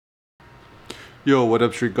Yo, what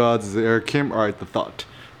up, Street Gods? This is Eric Kim. Alright, the thought.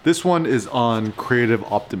 This one is on creative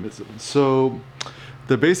optimism. So,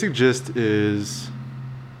 the basic gist is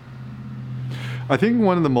I think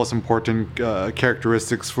one of the most important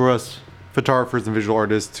characteristics for us photographers and visual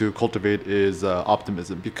artists to cultivate is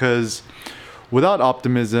optimism. Because without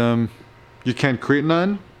optimism, you can't create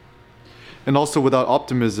none. And also, without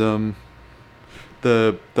optimism,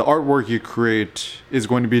 the artwork you create is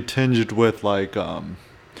going to be tinged with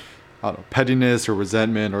I don't know, pettiness or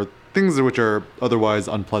resentment or things which are otherwise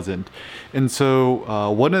unpleasant. And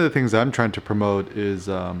so, one of the things I'm trying to promote is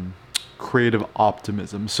creative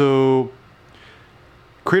optimism. So,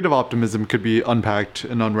 creative optimism could be unpacked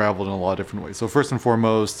and unraveled in a lot of different ways. So, first and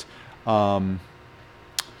foremost,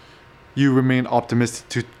 you remain optimistic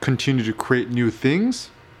to continue to create new things.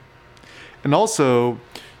 And also,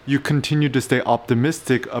 you continue to stay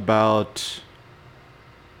optimistic about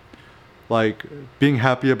like being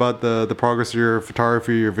happy about the progress of your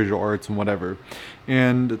photography, your visual arts, and whatever.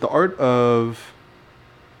 And the art of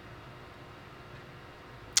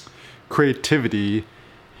creativity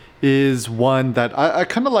is one that I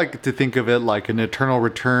kind of like to think of it like an eternal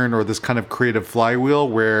return or this kind of creative flywheel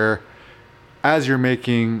where as you're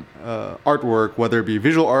making artwork, whether it be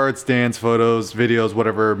visual arts, dance, photos, videos,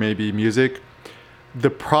 whatever it may be, music, the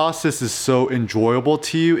process is so enjoyable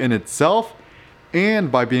to you in itself,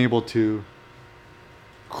 and by being able to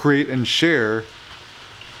create and share,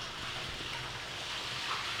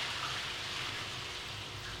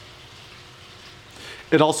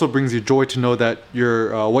 it also brings you joy to know that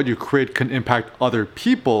your what you create can impact other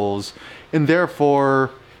people's, and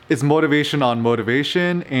therefore it's motivation on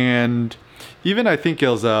motivation. And even I think it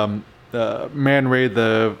was Man Ray,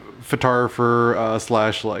 the photographer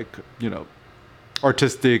slash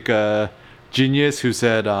artistic genius, who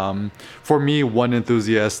said, for me, one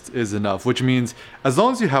enthusiast is enough, which means as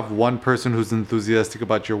long as you have one person who's enthusiastic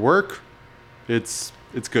about your work, it's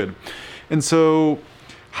good. And so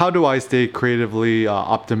how do I stay creatively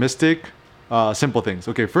optimistic? Simple things.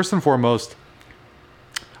 Okay, first and foremost,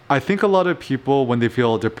 I think a lot of people, when they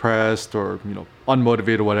feel depressed or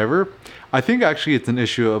unmotivated or whatever, I think actually it's an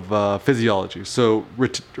issue of physiology, so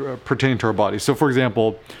pertaining to our body. So for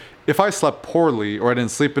example, if I slept poorly or I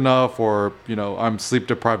didn't sleep enough or I'm sleep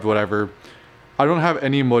deprived, whatever, I don't have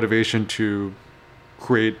any motivation to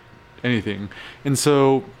create anything. And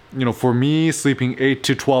so for me, sleeping 8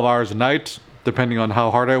 to 12 hours a night, depending on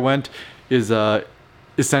how hard I went, is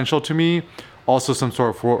essential to me. Also, some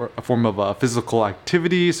sort of form of physical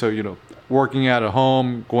activity. So working out at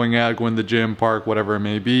home, going to the gym, park, whatever it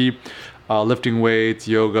may be, lifting weights,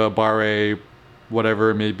 yoga, barre,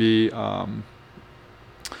 whatever it may be.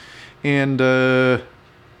 And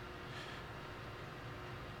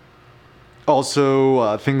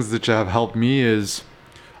also, things that have helped me is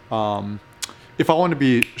if I want to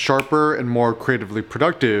be sharper and more creatively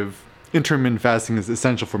productive, intermittent fasting is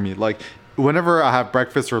essential for me. Like, whenever I have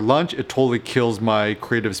breakfast or lunch, it totally kills my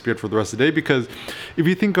creative spirit for the rest of the day. Because if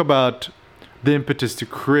you think about the impetus to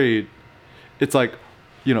create, it's like,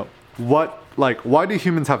 why do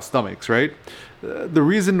humans have stomachs, right? The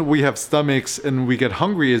reason we have stomachs and we get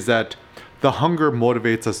hungry is that the hunger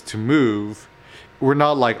motivates us to move. We're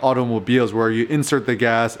not like automobiles where you insert the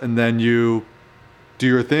gas and then you do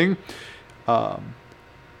your thing. The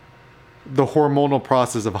hormonal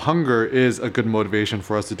process of hunger is a good motivation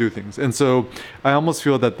for us to do things. And so I almost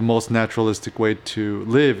feel that the most naturalistic way to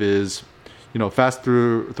live is, fast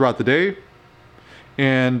throughout the day.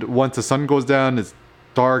 And once the sun goes down, it's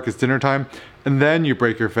dark, it's dinner time, and then you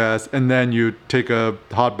break your fast, and then you take a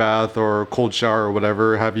hot bath or a cold shower or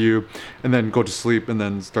whatever have you, and then go to sleep, and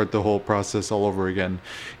then start the whole process all over again.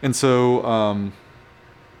 And so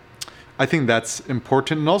I think that's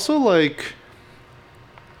important. And also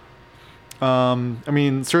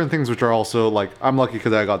certain things which are also I'm lucky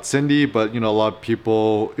because I got Cindy, but a lot of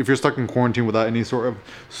people, if you're stuck in quarantine without any sort of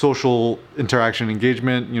social interaction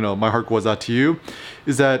engagement, my heart goes out to you,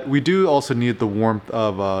 is that we do also need the warmth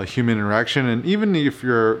of human interaction. And even if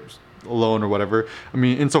you're alone or whatever,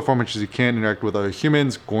 insofar much as you can interact with other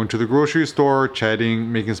humans, going to the grocery store,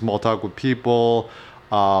 chatting, making small talk with people,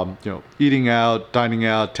 eating out, dining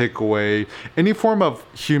out, takeaway, any form of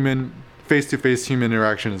face-to-face human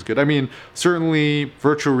interaction is good. Certainly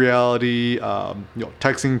virtual reality,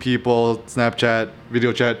 texting people, Snapchat,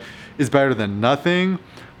 video chat is better than nothing.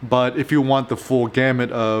 But if you want the full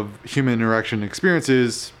gamut of human interaction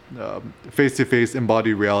experiences, face-to-face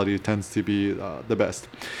embodied reality tends to be the best.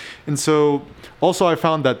 And so also I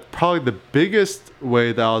found that probably the biggest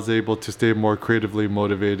way that I was able to stay more creatively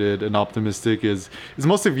motivated and optimistic is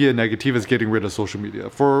mostly via negative, is getting rid of social media.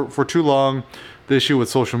 For too long, the issue with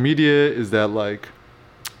social media is that like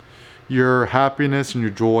your happiness and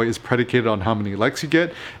your joy is predicated on how many likes you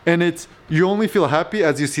get, and it's you only feel happy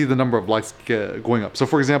as you see the number of likes going up. So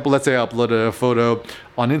for example, let's say I uploaded a photo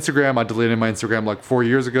on Instagram. I deleted my Instagram like 4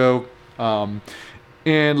 years ago,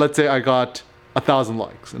 and let's say I got 1,000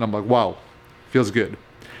 likes, and I'm like, wow, feels good.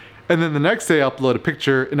 And then the next day I upload a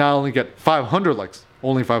picture and I only get 500 likes,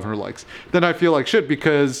 only 500 likes. Then I feel like shit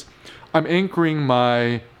because I'm anchoring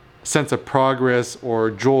my sense of progress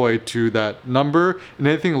or joy to that number, and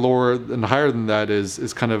anything lower and higher than that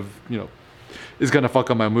is kind of, you know, is gonna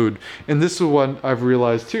fuck up my mood. And this is what I've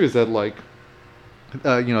realized too, is that like,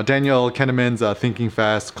 you know, Daniel Kahneman's Thinking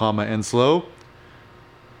Fast, and Slow.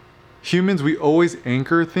 Humans, we always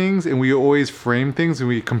anchor things and we always frame things and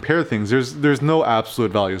we compare things. There's no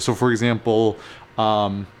absolute value. So for example,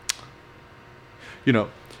 you know,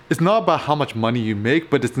 it's not about how much money you make,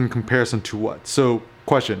 but it's in comparison to what. So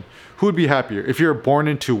question, who would be happier? If you're born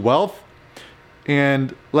into wealth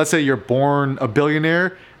and let's say you're born a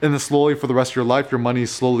billionaire and then slowly for the rest of your life, your money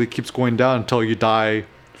slowly keeps going down until you die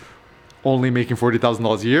only making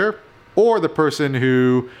 $40,000 a year, or the person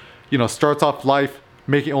who, you know, starts off life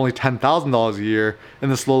making only $10,000 a year and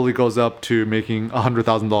then slowly goes up to making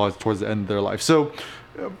 $100,000 towards the end of their life. So,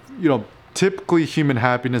 you know, typically human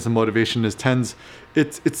happiness and motivation it's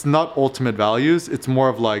not ultimate values. It's more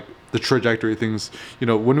of like the trajectory things. You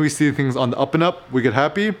know, when we see things on the up and up, we get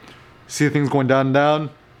happy. See things going down and down,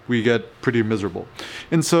 we get pretty miserable.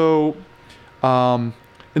 And so, and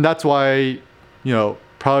that's why, you know,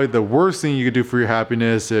 probably the worst thing you could do for your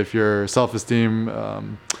happiness if your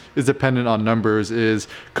self-esteem is dependent on numbers is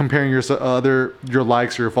comparing your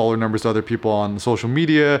likes or your follower numbers to other people on social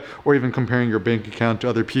media, or even comparing your bank account to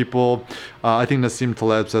other people. I think Nassim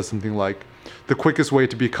Taleb says something like, the quickest way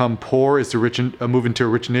to become poor is to move into a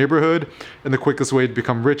rich neighborhood, and the quickest way to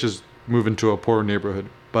become rich is move into a poor neighborhood.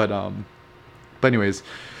 But anyways,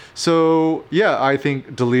 so yeah, I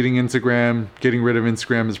think deleting Instagram, getting rid of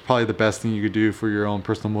Instagram is probably the best thing you could do for your own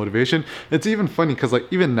personal motivation. It's even funny because like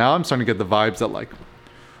even now I'm starting to get the vibes that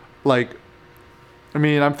like I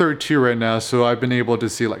mean, I'm 32 right now, so I've been able to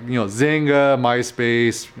see like, you know, Zynga,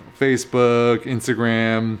 MySpace, Facebook,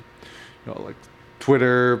 Instagram, you know, like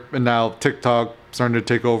Twitter, and now TikTok starting to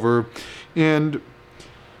take over. And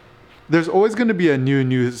there's always going to be a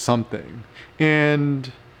new something.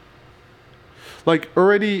 And like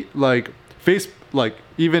already like like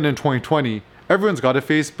even in 2020, everyone's got a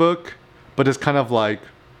Facebook, but it's kind of like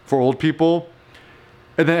for old people.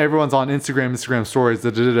 And then everyone's on Instagram stories,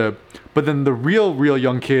 but then the real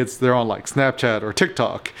young kids, they're on like Snapchat or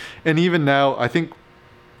TikTok. And even now, I think,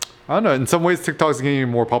 I don't know, in some ways TikTok is getting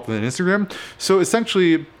more popular than Instagram. So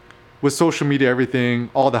essentially with social media,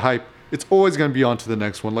 everything, all the hype, it's always going to be on to the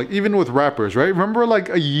next one. Like even with rappers, right? Remember like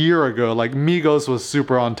a year ago, like Migos was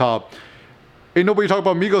super on top. Ain't nobody talk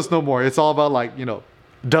about Migos no more. It's all about like, you know,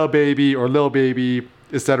 DaBaby or Lil Baby,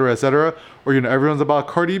 etc., etc. Or, you know, everyone's about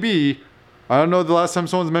Cardi B. I don't know the last time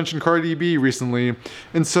someone's mentioned Cardi B recently.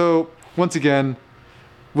 And so once again,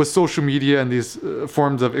 with social media and these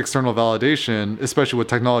forms of external validation, especially with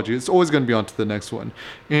technology, it's always going to be on to the next one.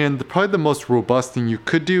 And probably the most robust thing you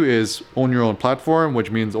could do is own your own platform,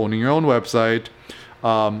 which means owning your own website.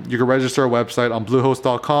 You can register a website on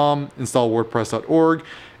bluehost.com, install wordpress.org.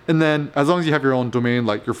 And then as long as you have your own domain,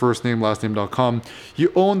 like your first name, last name.com,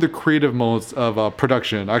 you own the creative modes of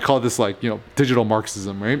production. I call this like, you know, digital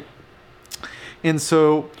Marxism, right? And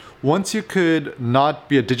so once you could not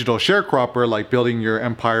be a digital sharecropper, like building your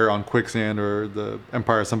empire on quicksand or the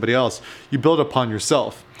empire of somebody else, you build upon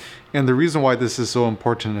yourself. And the reason why this is so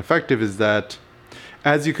important and effective is that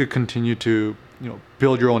as you could continue to, you know,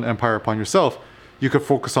 build your own empire upon yourself, you could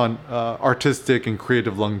focus on artistic and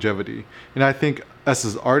creative longevity. And I think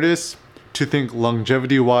as artists, to think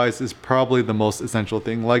longevity-wise is probably the most essential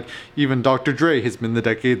thing. Like even Dr. Dre has been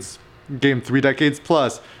game 3 decades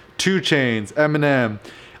plus. 2 Chainz, Eminem,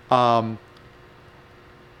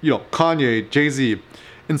 you know, Kanye, Jay-Z.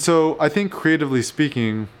 And so I think creatively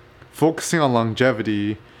speaking, focusing on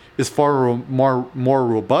longevity is far more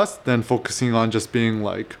robust than focusing on just being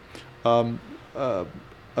like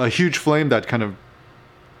a huge flame that kind of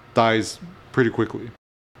dies pretty quickly.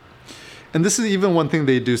 And this is even one thing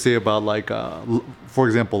they do say about like, for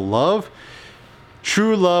example, love.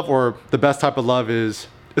 True love, or the best type of love is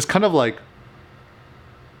kind of like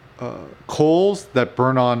coals that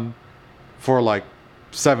burn on for like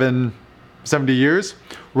 70 years,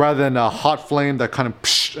 rather than a hot flame that kind of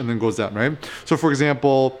psh, and then goes down, right? So for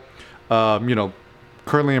example, you know,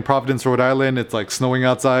 currently in Providence, Rhode Island, it's like snowing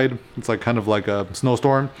outside. It's like kind of like a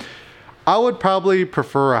snowstorm. I would probably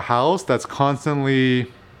prefer a house that's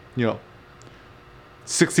constantly, you know,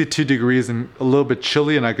 62 degrees and a little bit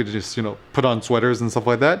chilly and I could just, put on sweaters and stuff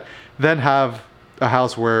like that, then have a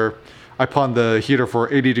house where I put on the heater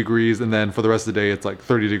for 80 degrees and then for the rest of the day it's like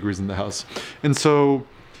 30 degrees in the house. And so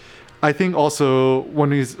I think also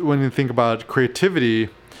when you think about creativity,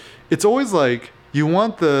 it's always like you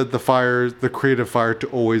want the creative fire to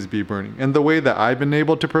always be burning. And the way that I've been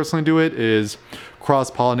able to personally do it is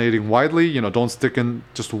cross-pollinating widely. Don't stick in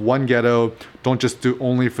just one ghetto. Don't just do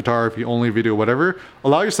only photography, only video, whatever.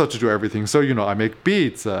 Allow yourself to do everything. So, I make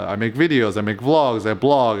beats, I make videos, I make vlogs, I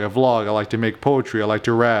blog, I vlog, I like to make poetry, I like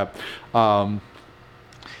to rap. And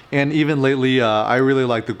even lately, I really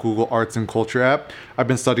like the Google Arts and Culture app. I've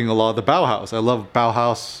been studying a lot of the Bauhaus. I love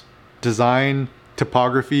Bauhaus design,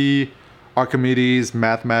 typography, Archimedes,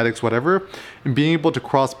 mathematics, whatever. And being able to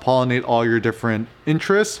cross-pollinate all your different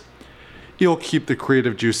interests, it'll keep the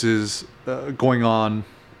creative juices going on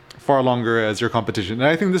far longer as your competition. And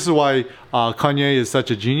I think this is why Kanye is such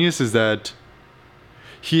a genius, is that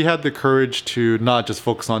he had the courage to not just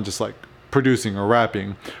focus on just like producing or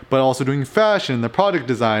rapping, but also doing fashion, the product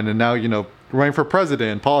design, and now, running for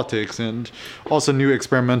president, politics, and also new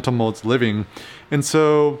experimental modes living. And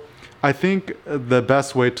so I think the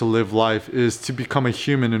best way to live life is to become a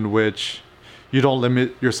human in which you don't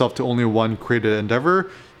limit yourself to only one creative endeavor.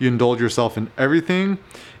 You indulge yourself in everything.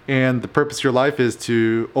 And the purpose of your life is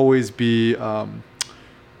to always be,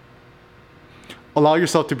 allow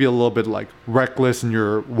yourself to be a little bit like reckless in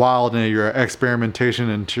your wild and your experimentation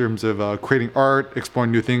in terms of creating art,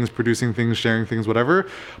 exploring new things, producing things, sharing things, whatever,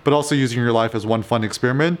 but also using your life as one fun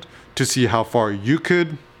experiment to see how far you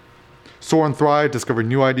could soar and thrive, discover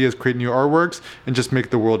new ideas, create new artworks, and just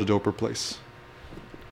make the world a doper place.